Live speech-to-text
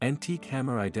Antique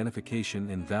hammer identification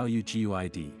and value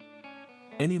GUID.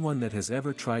 Anyone that has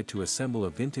ever tried to assemble a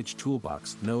vintage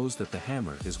toolbox knows that the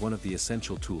hammer is one of the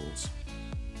essential tools.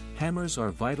 Hammers are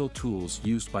vital tools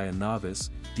used by a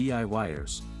novice,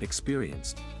 DIYers,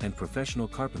 experienced, and professional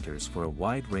carpenters for a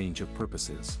wide range of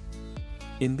purposes.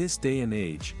 In this day and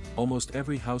age, almost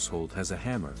every household has a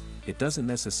hammer. It doesn't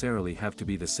necessarily have to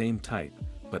be the same type,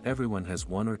 but everyone has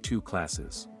one or two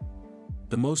classes.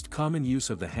 The most common use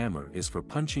of the hammer is for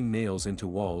punching nails into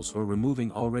walls or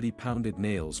removing already pounded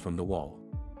nails from the wall.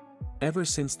 Ever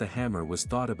since the hammer was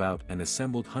thought about and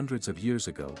assembled hundreds of years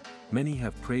ago, many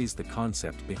have praised the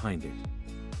concept behind it.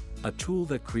 A tool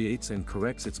that creates and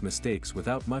corrects its mistakes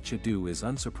without much ado is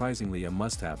unsurprisingly a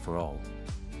must-have for all.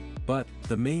 But,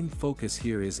 the main focus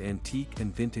here is antique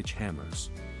and vintage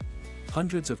hammers.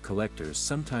 Hundreds of collectors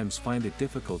sometimes find it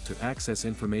difficult to access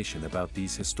information about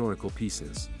these historical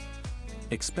pieces.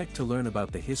 Expect to learn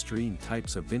about the history and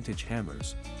types of vintage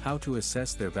hammers, how to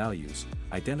assess their values,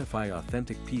 identify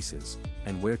authentic pieces,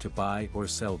 and where to buy or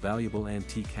sell valuable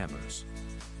antique hammers.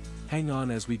 Hang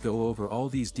on as we go over all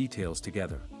these details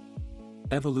together.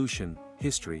 Evolution,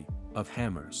 history, of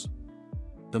hammers.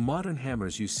 The modern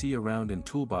hammers you see around in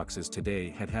toolboxes today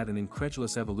had an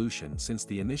incredulous evolution since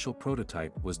the initial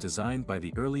prototype was designed by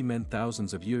the early men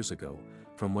thousands of years ago,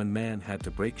 from when man had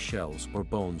to break shells or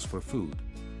bones for food.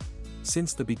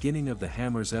 Since the beginning of the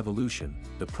hammer's evolution,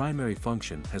 the primary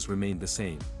function has remained the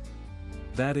same.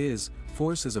 That is,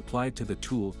 force is applied to the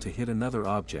tool to hit another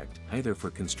object, either for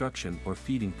construction or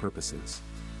feeding purposes.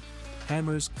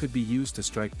 Hammers could be used to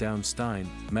strike down stone,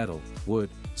 metal, wood,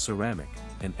 ceramic,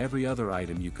 and every other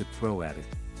item you could throw at it.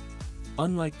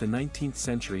 Unlike the 19th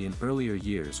century and earlier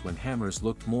years when hammers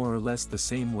looked more or less the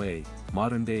same way,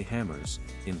 modern-day hammers,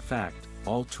 in fact,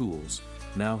 all tools,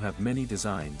 now have many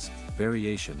designs,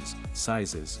 variations,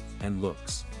 sizes, and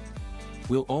looks.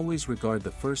 We'll always regard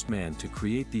the first man to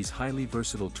create these highly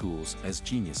versatile tools as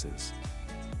geniuses.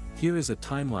 Here is a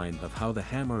timeline of how the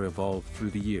hammer evolved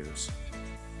through the years.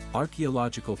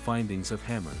 Archaeological findings of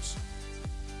hammers.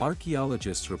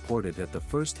 Archaeologists reported that the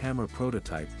first hammer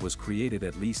prototype was created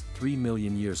at least 3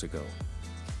 million years ago.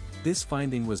 This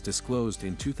finding was disclosed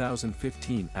in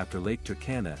 2015 after Lake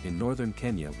Turkana in northern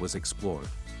Kenya was explored.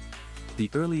 The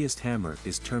earliest hammer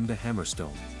is termed a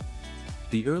hammerstone.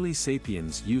 The early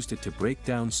sapiens used it to break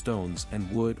down stones and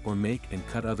wood or make and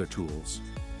cut other tools.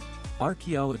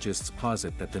 Archaeologists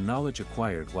posit that the knowledge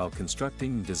acquired while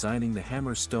constructing and designing the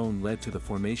hammer stone led to the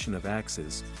formation of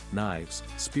axes, knives,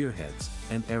 spearheads,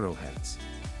 and arrowheads.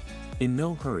 In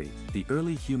no hurry, the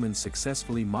early humans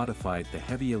successfully modified the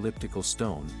heavy elliptical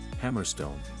stone,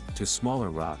 hammerstone, to smaller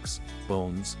rocks,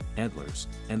 bones, antlers,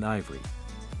 and ivory.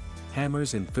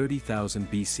 Hammers in 30,000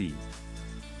 BC.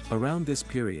 Around this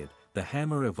period, the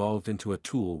hammer evolved into a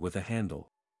tool with a handle.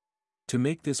 To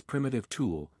make this primitive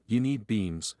tool, you need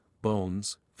beams,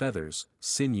 bones, feathers,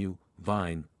 sinew,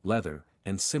 vine, leather,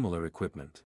 and similar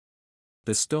equipment.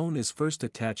 The stone is first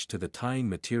attached to the tying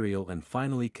material and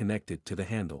finally connected to the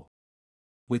handle.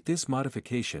 With this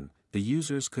modification, the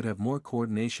users could have more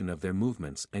coordination of their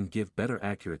movements and give better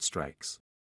accurate strikes.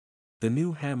 The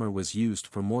new hammer was used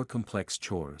for more complex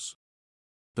chores.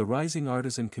 The rising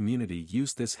artisan community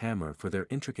used this hammer for their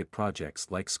intricate projects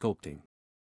like sculpting.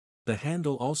 The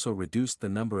handle also reduced the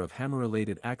number of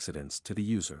hammer-related accidents to the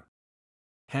user.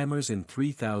 Hammers in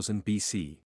 3000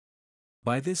 BC.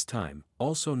 By this time,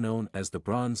 also known as the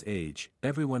Bronze Age,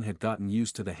 everyone had gotten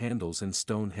used to the handles and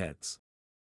stone heads.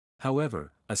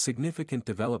 However, a significant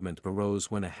development arose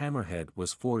when a hammerhead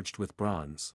was forged with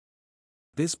bronze.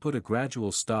 This put a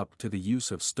gradual stop to the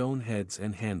use of stone heads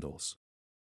and handles.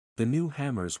 The new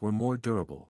hammers were more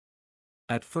durable.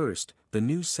 At first, the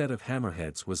new set of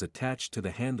hammerheads was attached to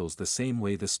the handles the same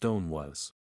way the stone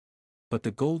was. But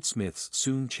the goldsmiths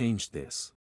soon changed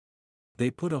this.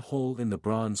 They put a hole in the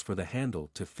bronze for the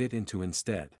handle to fit into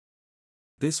instead.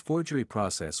 This forgery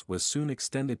process was soon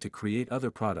extended to create other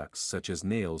products such as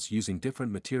nails using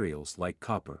different materials like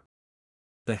copper.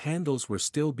 The handles were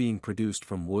still being produced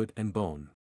from wood and bone.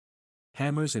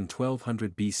 Hammers in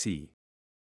 1200 BC.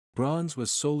 Bronze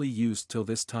was solely used till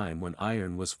this time when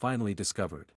iron was finally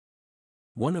discovered.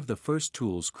 One of the first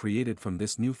tools created from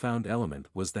this newfound element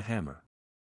was the hammer.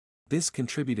 This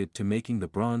contributed to making the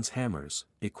bronze hammers,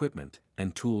 equipment,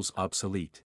 and tools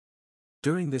obsolete.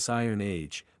 During this Iron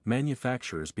Age,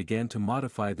 manufacturers began to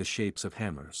modify the shapes of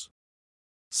hammers.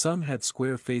 Some had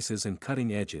square faces and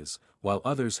cutting edges, while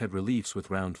others had reliefs with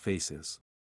round faces.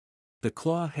 The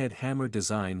claw head hammer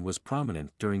design was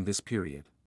prominent during this period.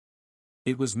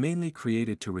 It was mainly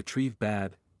created to retrieve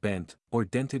bad, bent, or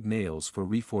dented nails for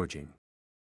reforging.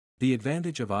 The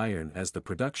advantage of iron as the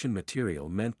production material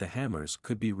meant the hammers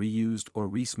could be reused or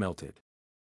resmelted.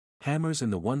 Hammers in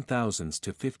the 1000s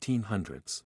to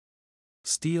 1500s.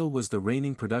 Steel was the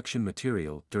reigning production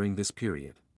material during this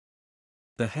period.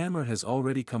 The hammer has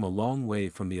already come a long way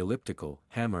from the elliptical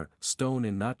hammer stone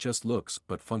in not just looks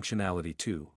but functionality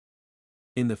too.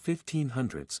 In the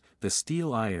 1500s, the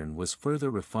steel iron was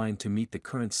further refined to meet the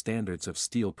current standards of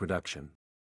steel production.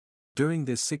 During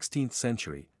this 16th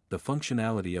century, the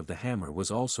functionality of the hammer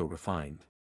was also refined.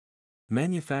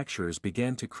 Manufacturers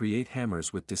began to create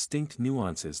hammers with distinct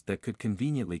nuances that could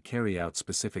conveniently carry out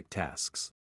specific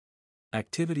tasks.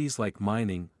 Activities like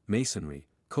mining, masonry,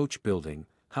 coach building,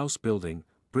 house building,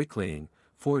 bricklaying,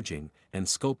 forging, and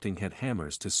sculpting had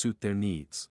hammers to suit their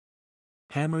needs.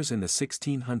 Hammers in the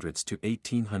 1600s to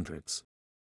 1800s.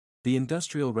 The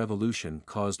Industrial Revolution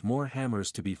caused more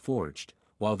hammers to be forged,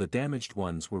 while the damaged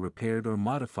ones were repaired or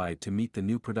modified to meet the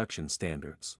new production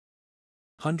standards.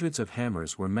 Hundreds of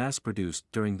hammers were mass-produced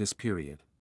during this period.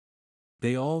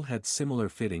 They all had similar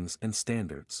fittings and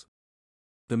standards.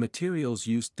 The materials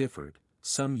used differed,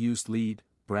 some used lead,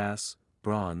 brass,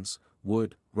 bronze,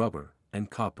 wood, rubber,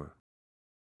 and copper.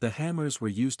 The hammers were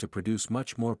used to produce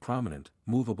much more prominent,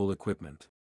 movable equipment.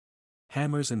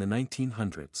 Hammers in the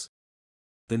 1900s.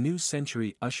 The new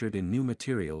century ushered in new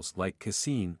materials like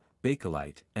cassine,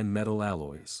 bakelite, and metal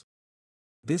alloys.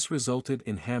 This resulted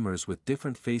in hammers with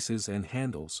different faces and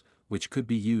handles, which could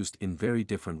be used in very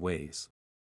different ways.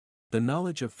 The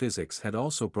knowledge of physics had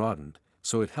also broadened,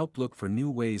 so it helped look for new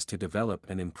ways to develop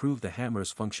and improve the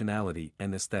hammer's functionality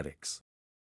and aesthetics.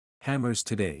 Hammers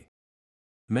today.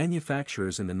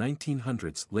 Manufacturers in the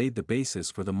 1900s laid the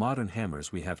basis for the modern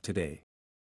hammers we have today.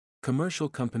 Commercial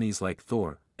companies like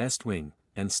Thor, Estwing,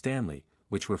 and Stanley,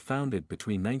 which were founded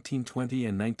between 1920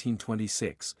 and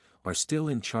 1926, are still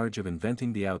in charge of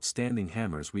inventing the outstanding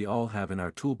hammers we all have in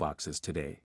our toolboxes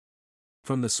today.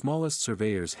 From the smallest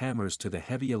surveyor's hammers to the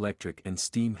heavy electric and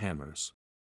steam hammers.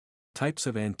 Types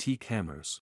of antique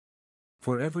hammers.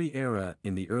 For every era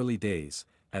in the early days,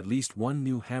 at least one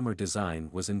new hammer design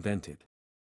was invented.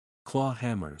 Claw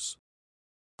hammers.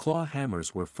 Claw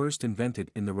hammers were first invented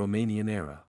in the Romanian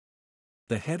era.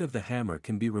 The head of the hammer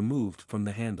can be removed from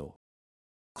the handle.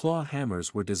 Claw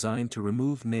hammers were designed to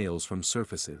remove nails from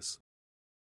surfaces.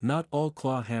 Not all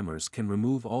claw hammers can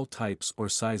remove all types or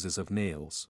sizes of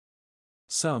nails.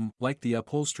 Some, like the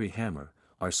upholstery hammer,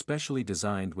 are specially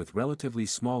designed with relatively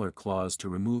smaller claws to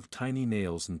remove tiny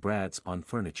nails and brads on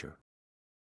furniture.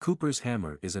 Cooper's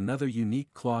hammer is another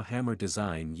unique claw hammer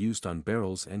design used on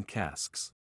barrels and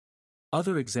casks.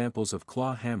 Other examples of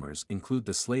claw hammers include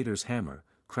the Slater's hammer,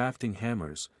 crafting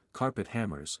hammers, carpet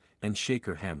hammers, and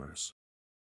shaker hammers.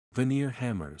 Veneer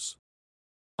hammers.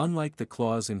 Unlike the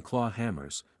claws in claw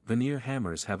hammers, veneer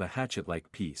hammers have a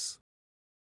hatchet-like piece.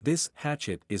 This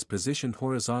hatchet is positioned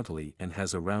horizontally and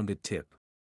has a rounded tip.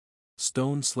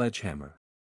 Stone sledgehammer.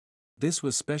 This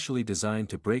was specially designed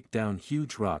to break down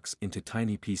huge rocks into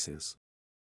tiny pieces.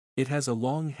 It has a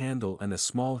long handle and a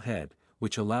small head,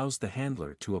 which allows the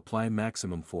handler to apply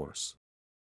maximum force.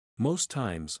 Most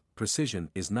times, precision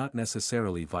is not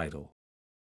necessarily vital.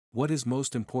 What is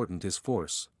most important is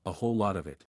force, a whole lot of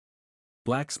it.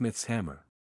 Blacksmith's hammer.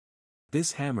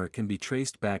 This hammer can be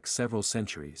traced back several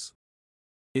centuries.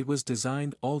 It was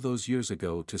designed all those years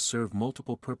ago to serve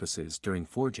multiple purposes during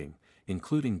forging,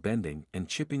 including bending and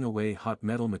chipping away hot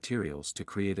metal materials to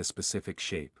create a specific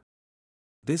shape.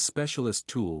 This specialist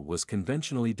tool was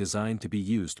conventionally designed to be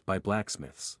used by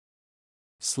blacksmiths.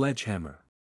 Sledgehammer.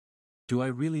 Do I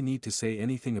really need to say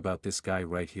anything about this guy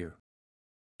right here?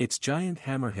 Its giant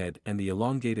hammerhead and the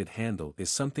elongated handle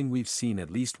is something we've seen at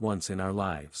least once in our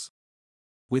lives.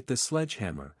 With the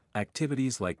sledgehammer,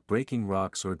 activities like breaking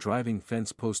rocks or driving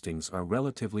fence postings are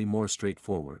relatively more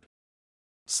straightforward.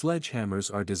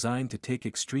 Sledgehammers are designed to take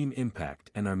extreme impact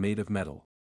and are made of metal.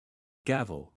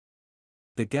 Gavel.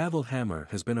 The gavel hammer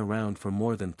has been around for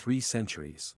more than 3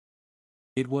 centuries.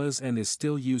 It was and is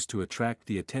still used to attract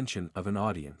the attention of an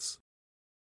audience.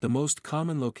 The most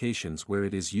common locations where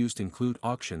it is used include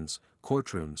auctions,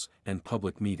 courtrooms, and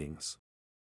public meetings.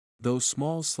 Though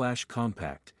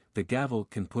small/compact, the gavel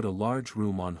can put a large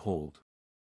room on hold.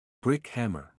 Brick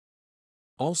hammer.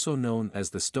 Also known as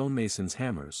the stonemason's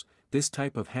hammers, this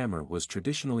type of hammer was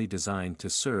traditionally designed to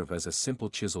serve as a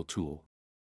simple chisel tool.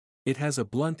 It has a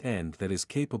blunt end that is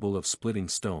capable of splitting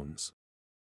stones.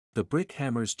 The brick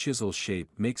hammer's chisel shape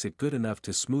makes it good enough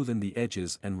to smoothen the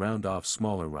edges and round off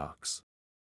smaller rocks.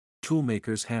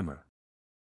 Toolmaker's hammer.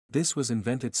 This was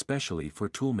invented specially for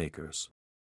toolmakers.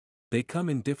 They come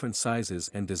in different sizes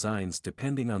and designs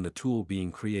depending on the tool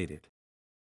being created.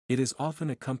 It is often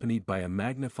accompanied by a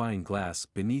magnifying glass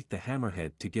beneath the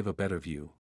hammerhead to give a better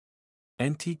view.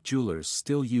 Antique jewelers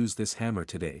still use this hammer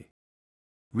today.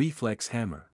 Reflex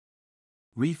hammer.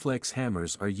 Reflex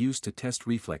hammers are used to test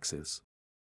reflexes.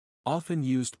 Often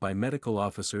used by medical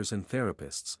officers and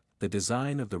therapists, the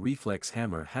design of the reflex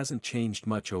hammer hasn't changed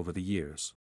much over the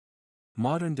years.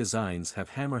 Modern designs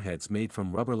have hammerheads made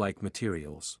from rubber-like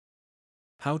materials.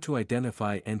 How to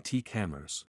identify antique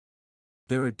hammers.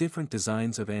 There are different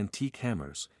designs of antique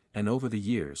hammers, and over the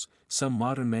years, some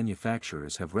modern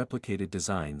manufacturers have replicated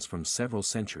designs from several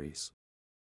centuries.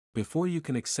 Before you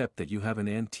can accept that you have an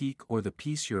antique or the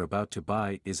piece you're about to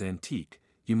buy is antique,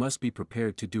 you must be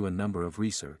prepared to do a number of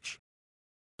research.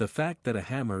 The fact that a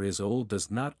hammer is old does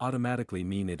not automatically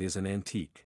mean it is an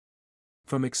antique.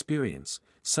 From experience,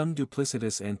 some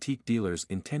duplicitous antique dealers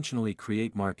intentionally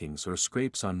create markings or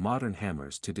scrapes on modern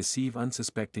hammers to deceive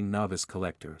unsuspecting novice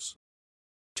collectors.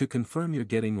 To confirm you're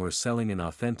getting or selling an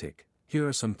authentic, here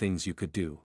are some things you could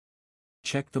do.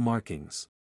 Check the markings.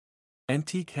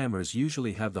 Antique hammers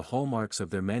usually have the hallmarks of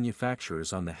their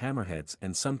manufacturers on the hammerheads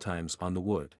and sometimes on the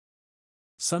wood.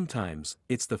 Sometimes,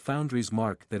 it's the foundry's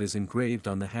mark that is engraved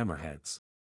on the hammerheads.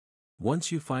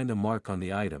 Once you find a mark on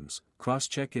the items,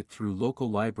 cross-check it through local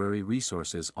library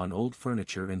resources on old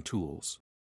furniture and tools.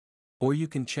 Or you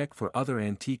can check for other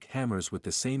antique hammers with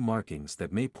the same markings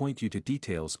that may point you to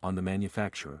details on the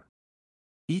manufacturer.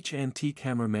 Each antique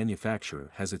hammer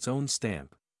manufacturer has its own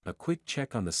stamp. A quick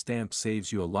check on the stamp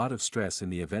saves you a lot of stress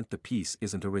in the event the piece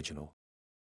isn't original.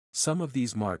 Some of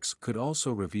these marks could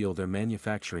also reveal their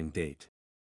manufacturing date,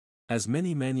 as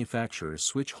many manufacturers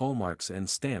switch hallmarks and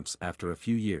stamps after a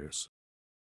few years.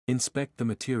 Inspect the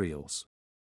materials.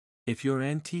 If your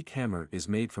antique hammer is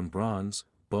made from bronze,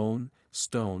 bone,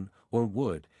 stone, or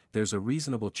wood, there's a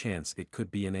reasonable chance it could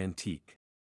be an antique.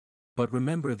 But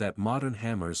remember that modern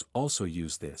hammers also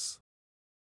use this.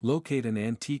 Locate an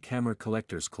antique hammer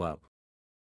collectors club.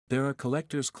 There are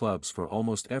collectors clubs for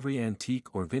almost every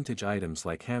antique or vintage items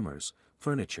like hammers,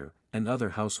 furniture, and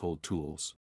other household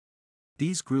tools.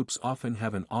 These groups often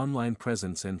have an online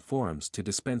presence and forums to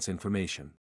dispense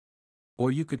information.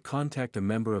 Or you could contact a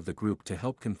member of the group to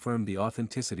help confirm the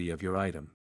authenticity of your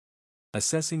item.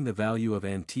 Assessing the value of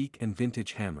antique and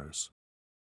vintage hammers.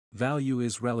 Value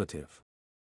is relative.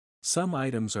 Some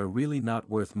items are really not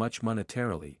worth much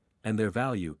monetarily, and their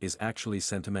value is actually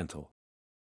sentimental.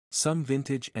 Some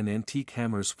vintage and antique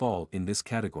hammers fall in this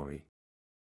category.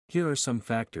 Here are some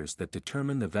factors that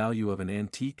determine the value of an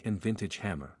antique and vintage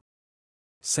hammer.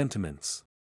 Sentiments.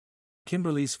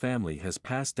 Kimberly's family has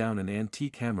passed down an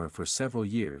antique hammer for several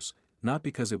years, not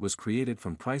because it was created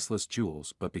from priceless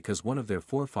jewels but because one of their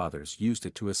forefathers used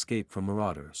it to escape from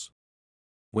marauders.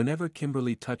 Whenever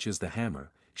Kimberly touches the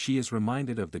hammer, she is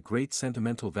reminded of the great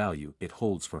sentimental value it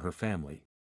holds for her family.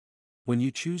 When you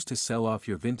choose to sell off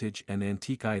your vintage and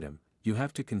antique item, you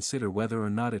have to consider whether or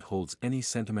not it holds any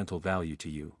sentimental value to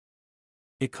you.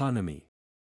 Economy.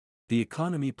 The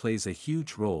economy plays a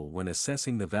huge role when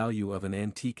assessing the value of an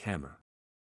antique hammer.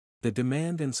 The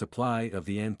demand and supply of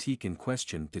the antique in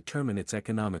question determine its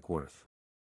economic worth.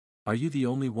 Are you the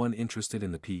only one interested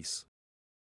in the piece?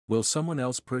 Will someone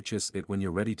else purchase it when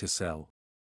you're ready to sell?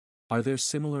 Are there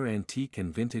similar antique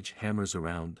and vintage hammers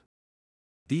around?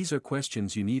 These are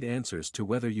questions you need answers to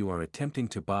whether you are attempting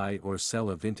to buy or sell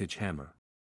a vintage hammer.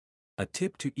 A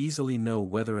tip to easily know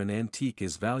whether an antique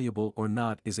is valuable or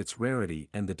not is its rarity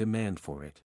and the demand for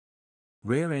it.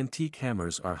 Rare antique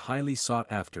hammers are highly sought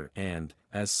after and,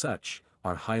 as such,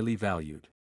 are highly valued.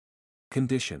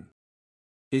 Condition.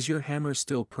 Is your hammer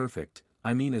still perfect?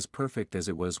 I mean as perfect as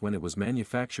it was when it was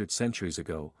manufactured centuries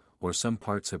ago, or some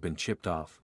parts have been chipped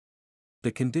off?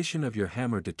 The condition of your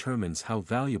hammer determines how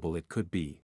valuable it could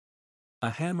be. A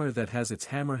hammer that has its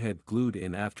hammerhead glued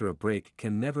in after a break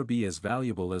can never be as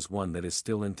valuable as one that is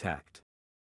still intact.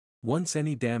 Once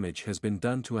any damage has been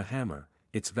done to a hammer,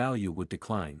 its value would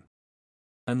decline.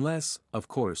 Unless, of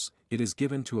course, it is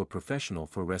given to a professional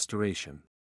for restoration.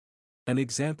 An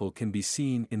example can be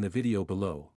seen in the video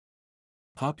below.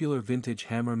 Popular vintage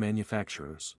hammer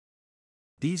manufacturers.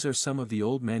 These are some of the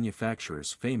old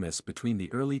manufacturers famous between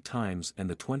the early times and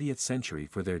the 20th century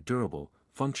for their durable,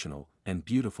 functional, and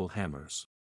beautiful hammers.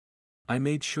 I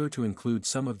made sure to include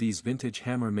some of these vintage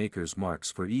hammer makers'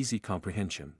 marks for easy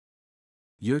comprehension.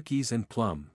 Yerkes and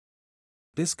Plum.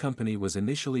 This company was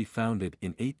initially founded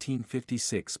in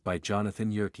 1856 by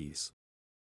Jonathan Yerkes.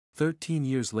 13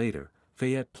 years later,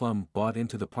 Fayette Plum bought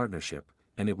into the partnership,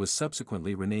 and it was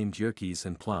subsequently renamed Yerkes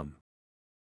and Plum.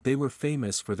 They were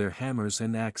famous for their hammers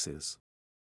and axes.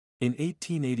 In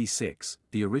 1886,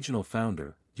 the original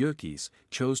founder, Yerkes,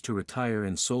 chose to retire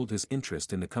and sold his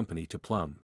interest in the company to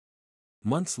Plum.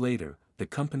 Months later, the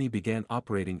company began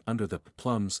operating under the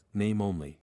Plum's name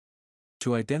only.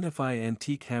 To identify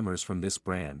antique hammers from this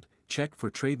brand, check for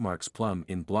trademarks Plum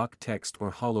in block text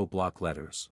or hollow block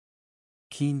letters.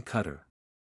 Keen Cutter.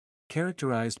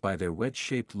 Characterized by their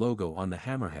wedge-shaped logo on the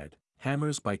hammerhead,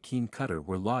 hammers by Keen Cutter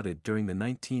were lauded during the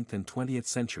 19th and 20th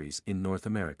centuries in North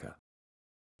America.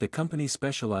 The company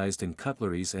specialized in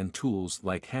cutleries and tools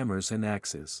like hammers and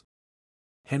axes.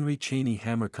 Henry Cheney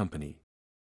Hammer Company.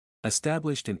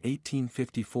 Established in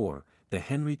 1854, the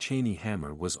Henry Cheney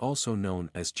hammer was also known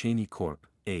as Cheney Corp.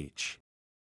 H.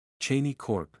 Cheney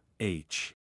Corp.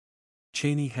 H.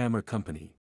 Cheney Hammer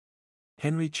Company.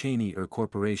 Henry Cheney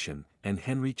Corporation, and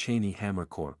Henry Cheney Hammer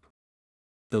Corp.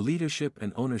 The leadership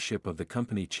and ownership of the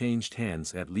company changed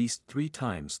hands at least 3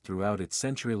 times throughout its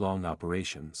century-long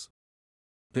operations.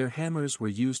 Their hammers were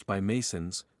used by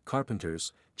masons,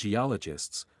 carpenters,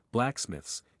 geologists,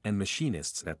 blacksmiths, and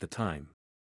machinists at the time.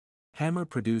 Hammer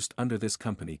produced under this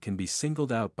company can be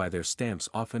singled out by their stamps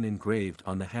often engraved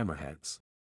on the hammerheads.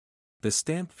 The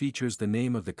stamp features the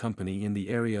name of the company in the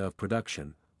area of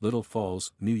production, Little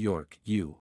Falls, New York,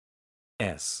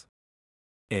 U.S.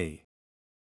 A.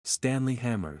 Stanley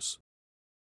Hammers.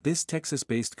 This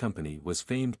Texas-based company was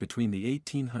famed between the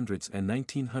 1800s and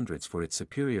 1900s for its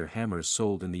superior hammers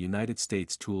sold in the United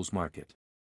States tools market.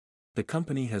 The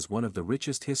company has one of the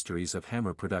richest histories of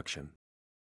hammer production.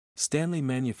 Stanley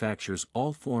manufactures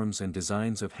all forms and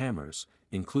designs of hammers,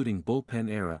 including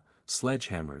bullpen-era,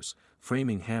 sledgehammers,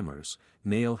 framing hammers,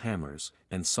 nail hammers,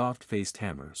 and soft-faced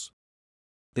hammers.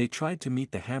 They tried to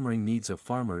meet the hammering needs of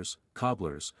farmers,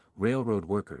 cobblers, railroad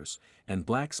workers, and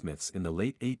blacksmiths in the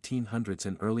late 1800s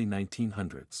and early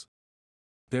 1900s.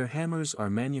 Their hammers are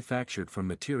manufactured from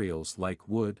materials like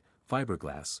wood,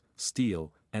 fiberglass,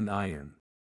 steel, and iron.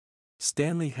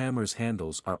 Stanley Hammers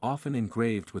handles are often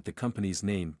engraved with the company's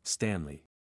name, Stanley.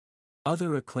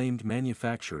 Other acclaimed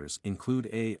manufacturers include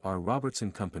A.R.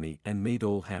 Robertson Company and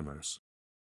Maydoll Hammers.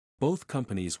 Both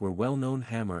companies were well-known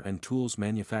hammer and tools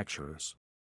manufacturers.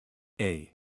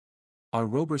 A.R.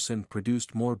 Robertson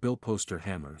produced more billposter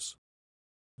hammers.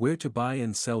 Where to buy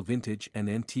and sell vintage and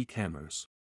antique hammers.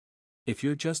 If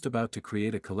you're just about to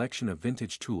create a collection of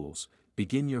vintage tools,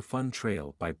 begin your fun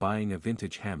trail by buying a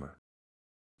vintage hammer.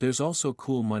 There's also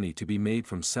cool money to be made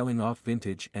from selling off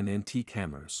vintage and antique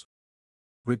hammers.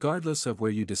 Regardless of where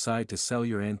you decide to sell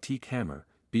your antique hammer,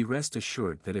 be rest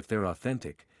assured that if they're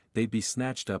authentic, they'd be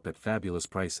snatched up at fabulous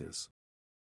prices.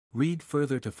 Read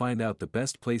further to find out the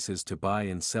best places to buy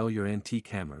and sell your antique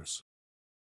hammers.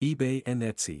 eBay and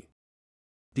Etsy.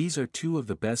 These are 2 of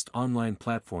the best online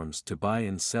platforms to buy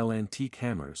and sell antique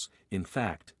hammers, in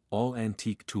fact, all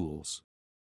antique tools.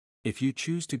 If you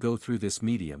choose to go through this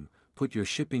medium, put your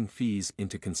shipping fees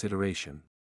into consideration.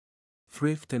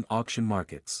 Thrift and auction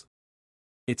markets.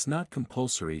 It's not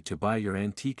compulsory to buy your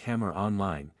antique hammer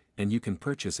online, and you can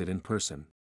purchase it in person.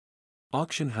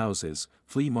 Auction houses,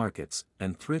 flea markets,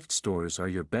 and thrift stores are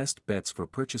your best bets for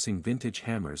purchasing vintage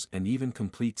hammers and even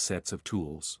complete sets of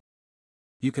tools.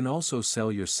 You can also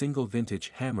sell your single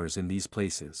vintage hammers in these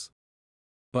places.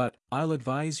 But, I'll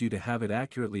advise you to have it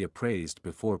accurately appraised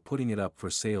before putting it up for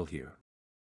sale here.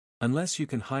 Unless you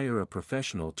can hire a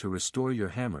professional to restore your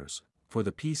hammers, for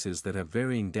the pieces that have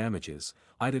varying damages,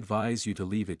 I'd advise you to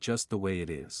leave it just the way it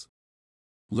is.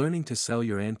 Learning to sell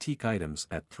your antique items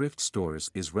at thrift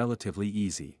stores is relatively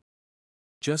easy.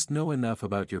 Just know enough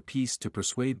about your piece to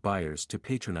persuade buyers to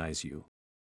patronize you.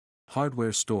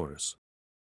 Hardware stores.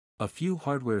 A few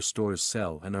hardware stores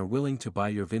sell and are willing to buy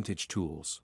your vintage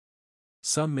tools.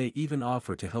 Some may even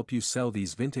offer to help you sell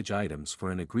these vintage items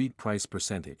for an agreed price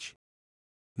percentage.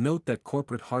 Note that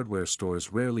corporate hardware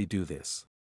stores rarely do this.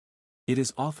 It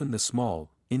is often the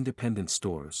small, independent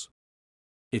stores.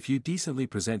 If you decently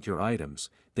present your items,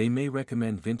 they may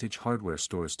recommend vintage hardware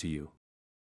stores to you.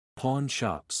 Pawn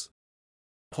shops.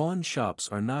 Pawn shops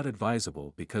are not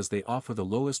advisable because they offer the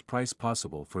lowest price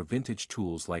possible for vintage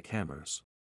tools like hammers.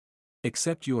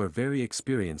 Except you are very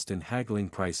experienced in haggling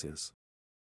prices.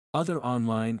 Other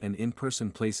online and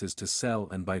in-person places to sell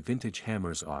and buy vintage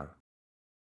hammers are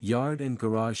yard and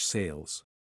garage sales,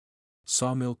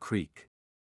 Sawmill Creek,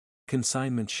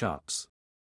 consignment shops,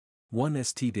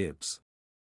 1ST Dibs,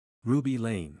 Ruby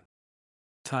Lane,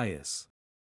 Tyus,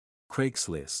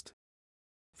 Craigslist,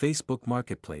 Facebook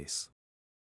Marketplace.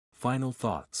 Final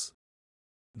thoughts.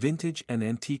 Vintage and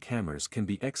antique hammers can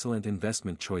be excellent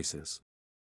investment choices.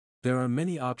 There are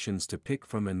many options to pick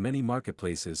from and many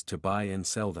marketplaces to buy and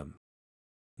sell them.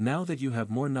 Now that you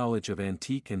have more knowledge of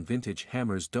antique and vintage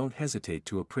hammers, don't hesitate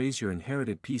to appraise your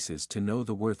inherited pieces to know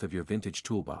the worth of your vintage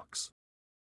toolbox.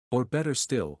 Or better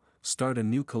still, start a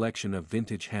new collection of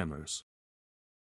vintage hammers.